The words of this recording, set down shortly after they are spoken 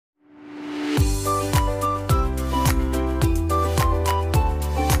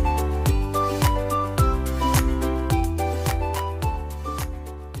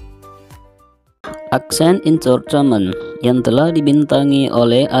Aksen Entertainment yang telah dibintangi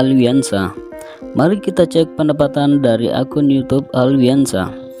oleh Alwiansyah. Mari kita cek pendapatan dari akun YouTube Alwiansyah.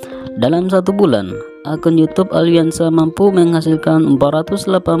 Dalam satu bulan, akun YouTube Alwiansyah mampu menghasilkan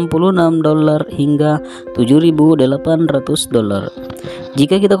 $486 hingga $7.800.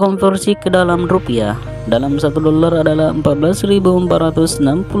 Jika kita konversi ke dalam rupiah, dalam $1 adalah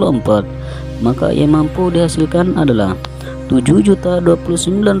 14.464, maka yang mampu dihasilkan adalah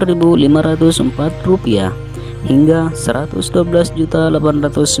Rp7.029.504 hingga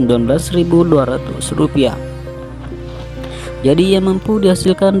Rp112.819.200. Jadi yang mampu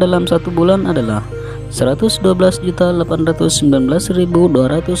dihasilkan dalam satu bulan adalah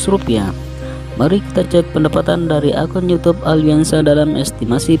Rp112.819.200. Mari kita cek pendapatan dari akun YouTube Alwiansyah dalam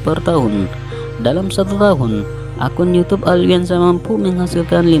estimasi per tahun. Dalam satu tahun, akun YouTube Alwiansyah mampu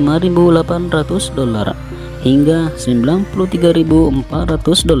menghasilkan $5.800 hingga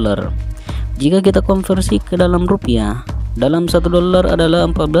 $93.400. Jika kita konversi ke dalam rupiah, dalam $1 adalah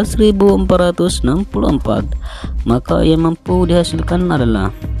 14.464, maka yang mampu dihasilkan adalah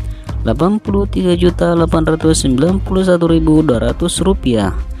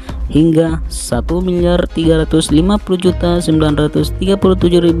Rp83.891.200 hingga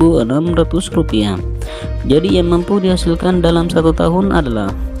Rp1.350.937.600. Jadi yang mampu dihasilkan dalam satu tahun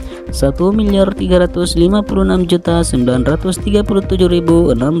adalah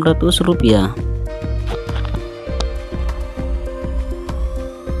Rp1.356.937.600.